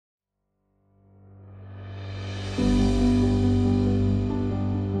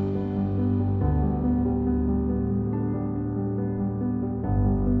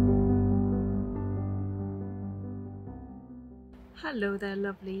Hello there,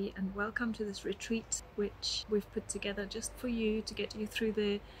 lovely, and welcome to this retreat which we've put together just for you to get you through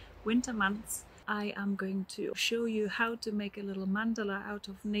the winter months. I am going to show you how to make a little mandala out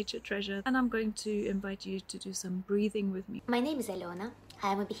of nature treasure, and I'm going to invite you to do some breathing with me. My name is Alona.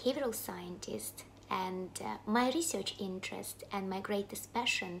 I'm a behavioral scientist, and my research interest and my greatest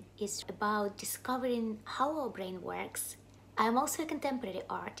passion is about discovering how our brain works. I'm also a contemporary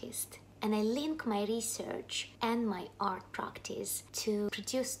artist, and I link my research and my art practice to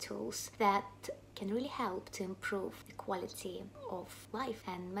produce tools that can really help to improve the quality of life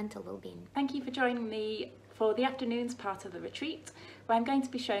and mental well-being. Thank you for joining me for the afternoon's part of the retreat, where I'm going to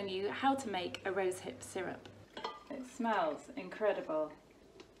be showing you how to make a rosehip syrup. It smells incredible.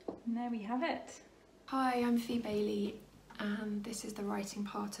 And there we have it. Hi, I'm Fee Bailey, and this is the writing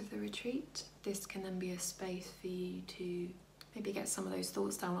part of the retreat. This can then be a space for you to maybe get some of those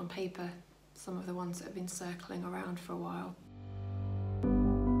thoughts down on paper, some of the ones that have been circling around for a while.